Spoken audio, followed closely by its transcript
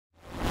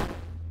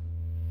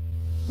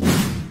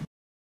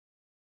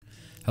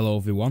Hello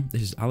everyone,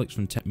 this is Alex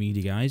from Tech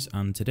Media Guys,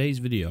 and today's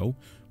video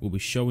will be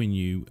showing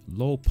you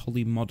low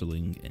poly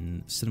modelling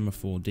in Cinema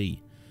 4D.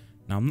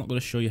 Now I'm not going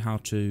to show you how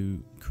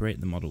to create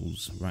the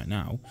models right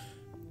now.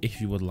 If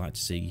you would like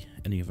to see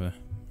any other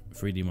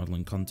 3D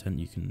modelling content,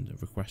 you can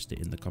request it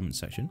in the comment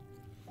section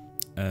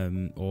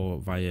or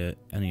via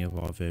any of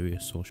our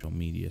various social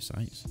media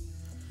sites.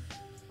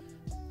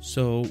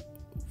 So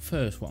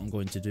first what I'm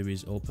going to do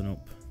is open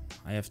up,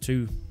 I have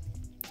two,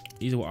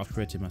 these are what I've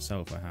created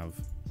myself. I have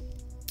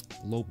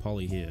low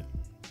poly here.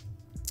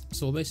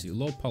 So basically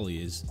low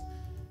poly is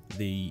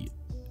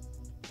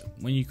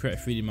when you create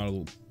a 3D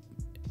model,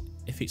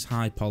 if it's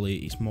high poly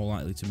it's more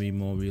likely to be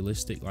more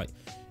realistic. Like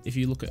if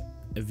you look at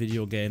a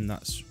video game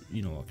that's,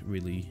 you know, like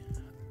really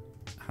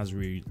has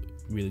really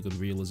good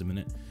realism in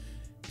it,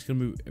 it's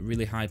going to be a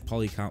really high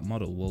poly count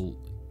model. Well,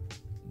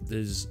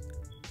 there's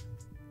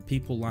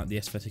people like the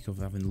aesthetic of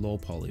having low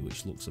poly,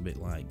 which looks a bit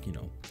like, you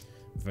know,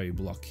 very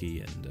blocky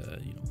and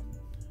you know,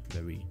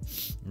 very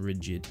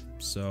rigid.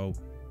 So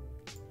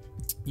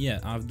yeah,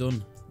 I've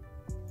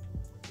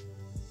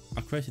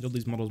created all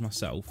these models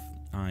myself.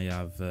 I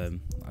have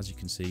as you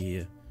can see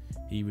here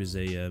is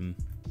a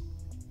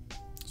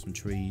some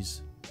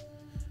trees,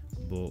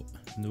 but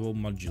they're all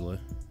modular,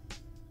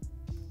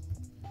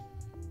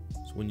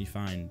 so when you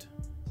find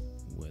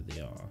where they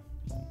are,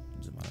 well, it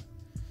doesn't matter.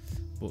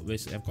 But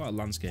basically I've got a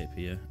landscape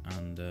here,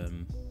 and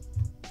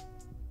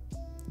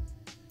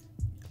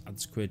I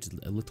just created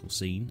a little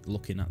scene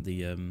looking at the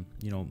you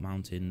know,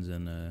 mountains,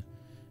 and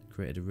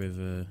created a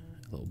river,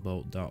 a little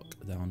boat dock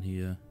down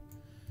here,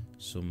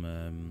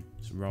 some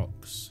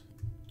rocks.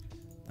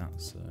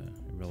 That's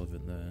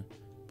irrelevant there,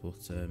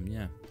 but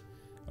yeah,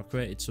 I've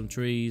created some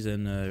trees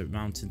and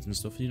mountains and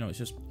stuff. You know,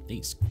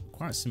 it's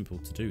quite simple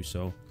to do.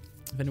 So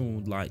if anyone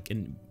would like,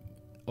 and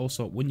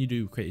also when you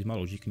do create these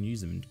models, you can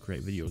use them to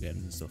create video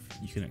games and stuff.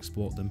 You can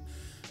export them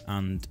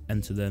and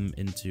enter them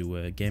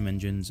into game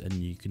engines, and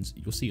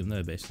you'll see them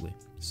there basically.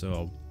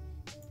 So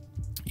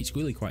it's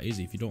really quite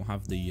easy if you don't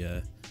have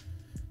the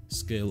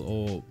skill,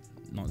 or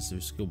not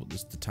necessarily skill, but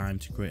there's the time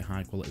to create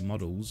high quality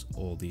models,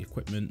 or the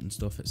equipment and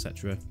stuff,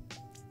 etc.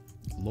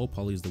 Low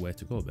poly is the way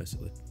to go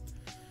basically.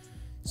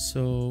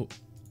 So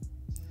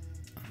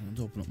I'm going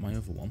to open up my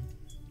other one.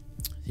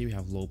 Here we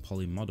have low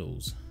poly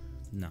models.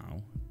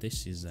 Now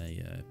this is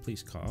a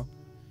police car,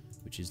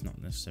 which is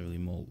not necessarily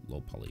more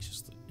low poly. It's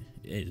just,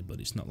 it is, but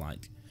it's not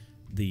like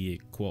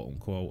the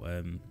quote-unquote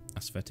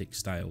aesthetic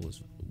style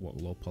as what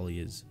low poly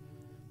is.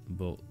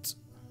 But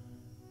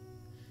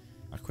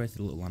I created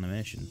a little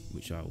animation,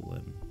 which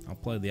I'll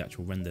play the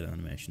actual rendered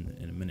animation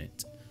in a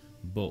minute.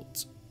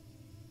 But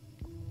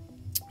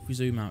if we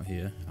zoom out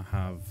here, I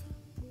have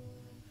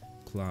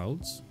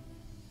clouds,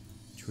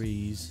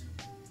 trees.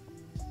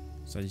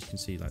 So as you can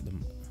see, like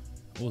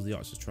all the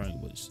arcs is triangle,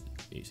 but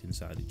it's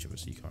inside each other,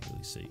 so you can't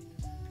really see.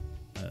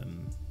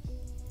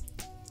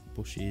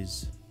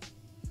 Bushes,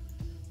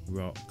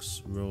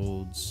 rocks,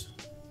 roads,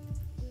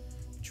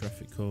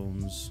 traffic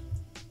cones.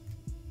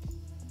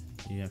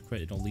 Yeah, I've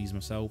created all these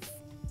myself.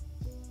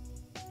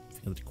 I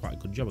think I did quite a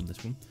good job on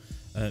this one.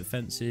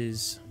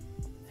 Fences,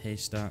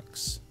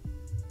 haystacks,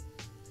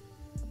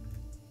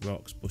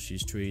 rocks,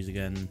 bushes, trees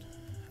again.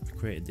 I've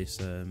created this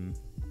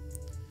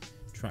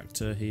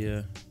tractor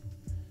here,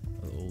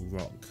 a little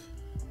rock,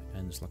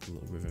 and it's like a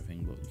little river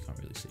thing, but you can't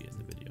really see it in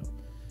the video.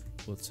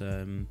 But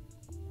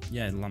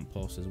yeah, and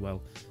lampposts as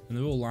well, and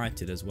they're all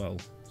lighted as well.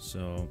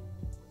 So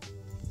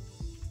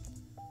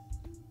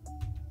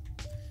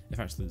if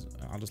actually,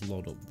 I'll just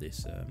load up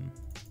this. Oh,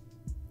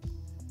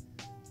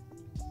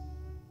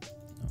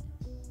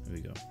 here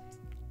we go.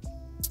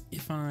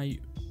 If I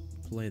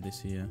play this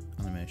here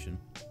animation,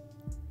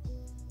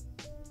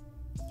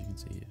 as you can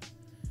see here,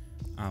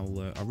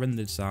 I'll render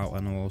this out,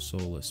 and I'll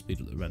also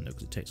speed up the render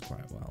because it takes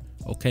quite a while.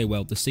 Okay,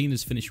 well the scene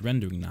is finished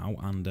rendering now,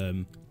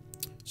 and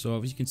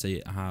so as you can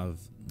see, I have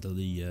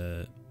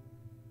the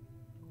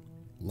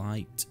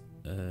light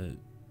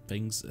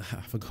things.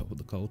 I forgot what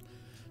they're called.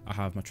 I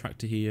have my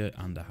tractor here,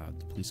 and I have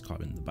the police car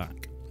in the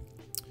back.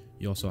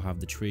 You also have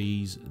the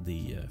trees,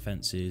 the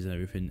fences and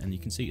everything, and you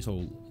can see it's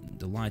all,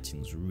 the lighting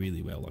looks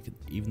really well. Like,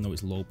 even though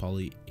it's low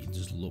poly, it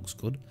just looks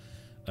good.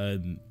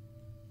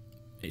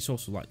 It's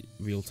also like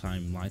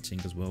real-time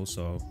lighting as well,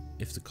 so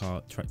if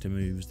the tractor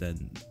moves,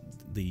 then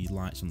the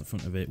lights on the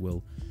front of it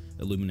will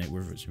illuminate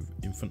wherever it's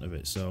in front of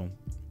it. So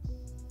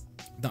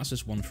that's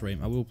just one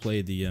frame. I will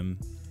play the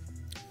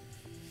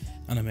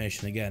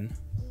animation again,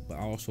 but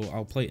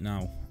I'll play it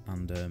now,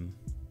 and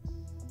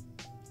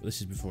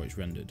this is before it's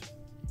rendered.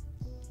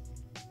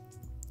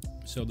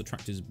 So the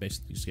tractor is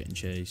basically just getting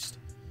chased.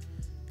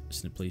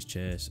 It's in a police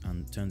chase,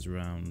 and turns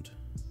around,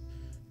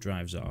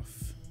 drives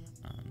off,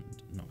 and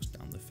knocks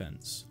down the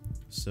fence.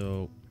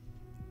 So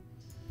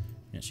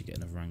you actually get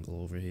another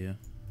angle over here.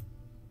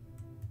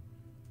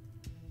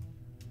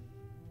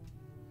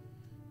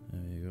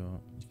 There you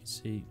go. You can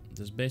see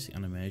there's basic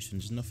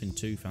animations, nothing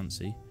too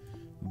fancy,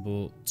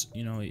 but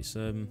you know, it's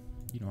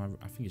you know,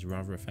 I think it's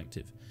rather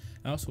effective.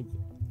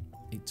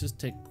 It does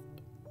take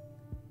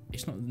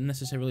it's not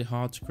necessarily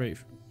hard to create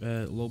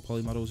low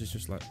poly models. It's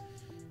just like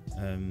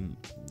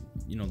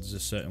you know, there's a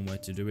certain way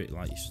to do it.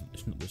 Like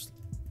it's not just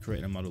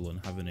creating a model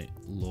and having it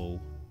low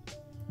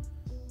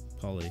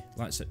poly.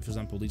 Like for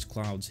example, these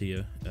clouds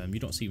here, you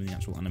don't see them in the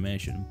actual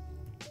animation,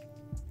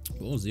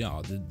 but as they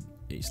are,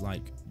 it's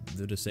like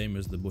they're the same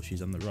as the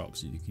bushes and the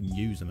rocks. You can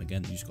use them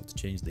again. You just got to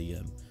change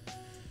the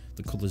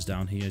colours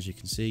down here, as you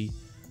can see.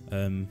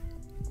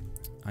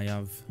 I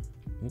have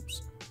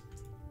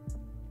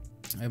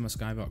my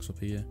skybox up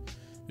here,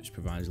 which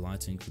provides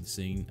lighting for the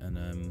scene,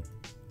 and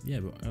yeah,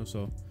 but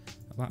also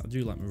I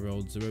do like my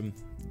roads.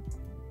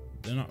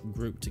 They're not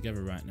grouped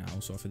together right now,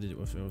 so if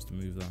I was to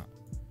move that,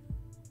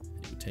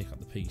 it would take out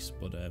the piece.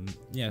 But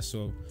yeah,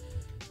 so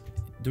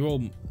they're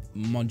all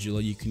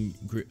modular. You can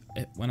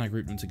when I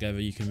group them together,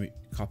 you can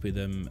copy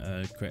them,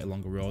 create a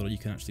longer road, or you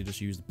can actually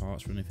just use the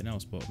parts for anything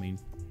else. But I mean,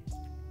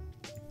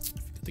 I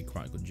think I did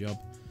quite a good job,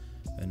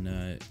 and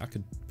I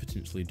could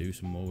potentially do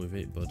some more with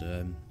it, but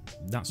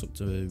that's up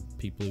to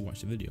people who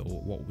watch the video.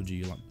 What would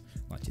you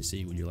like to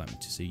see? Would you like me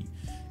to see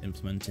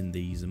implementing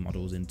these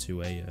models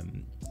into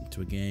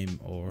a game,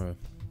 or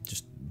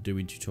just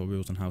doing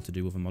tutorials on how to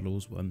do other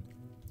models?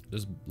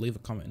 Just leave a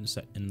comment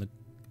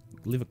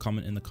leave a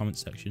comment in the comment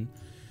section,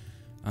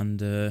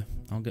 and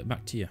I'll get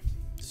back to you.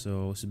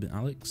 So this has been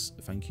Alex.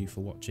 Thank you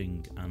for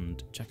watching,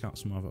 and check out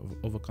some of our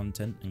other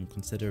content, and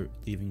consider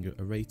leaving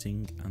a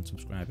rating and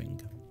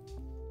subscribing.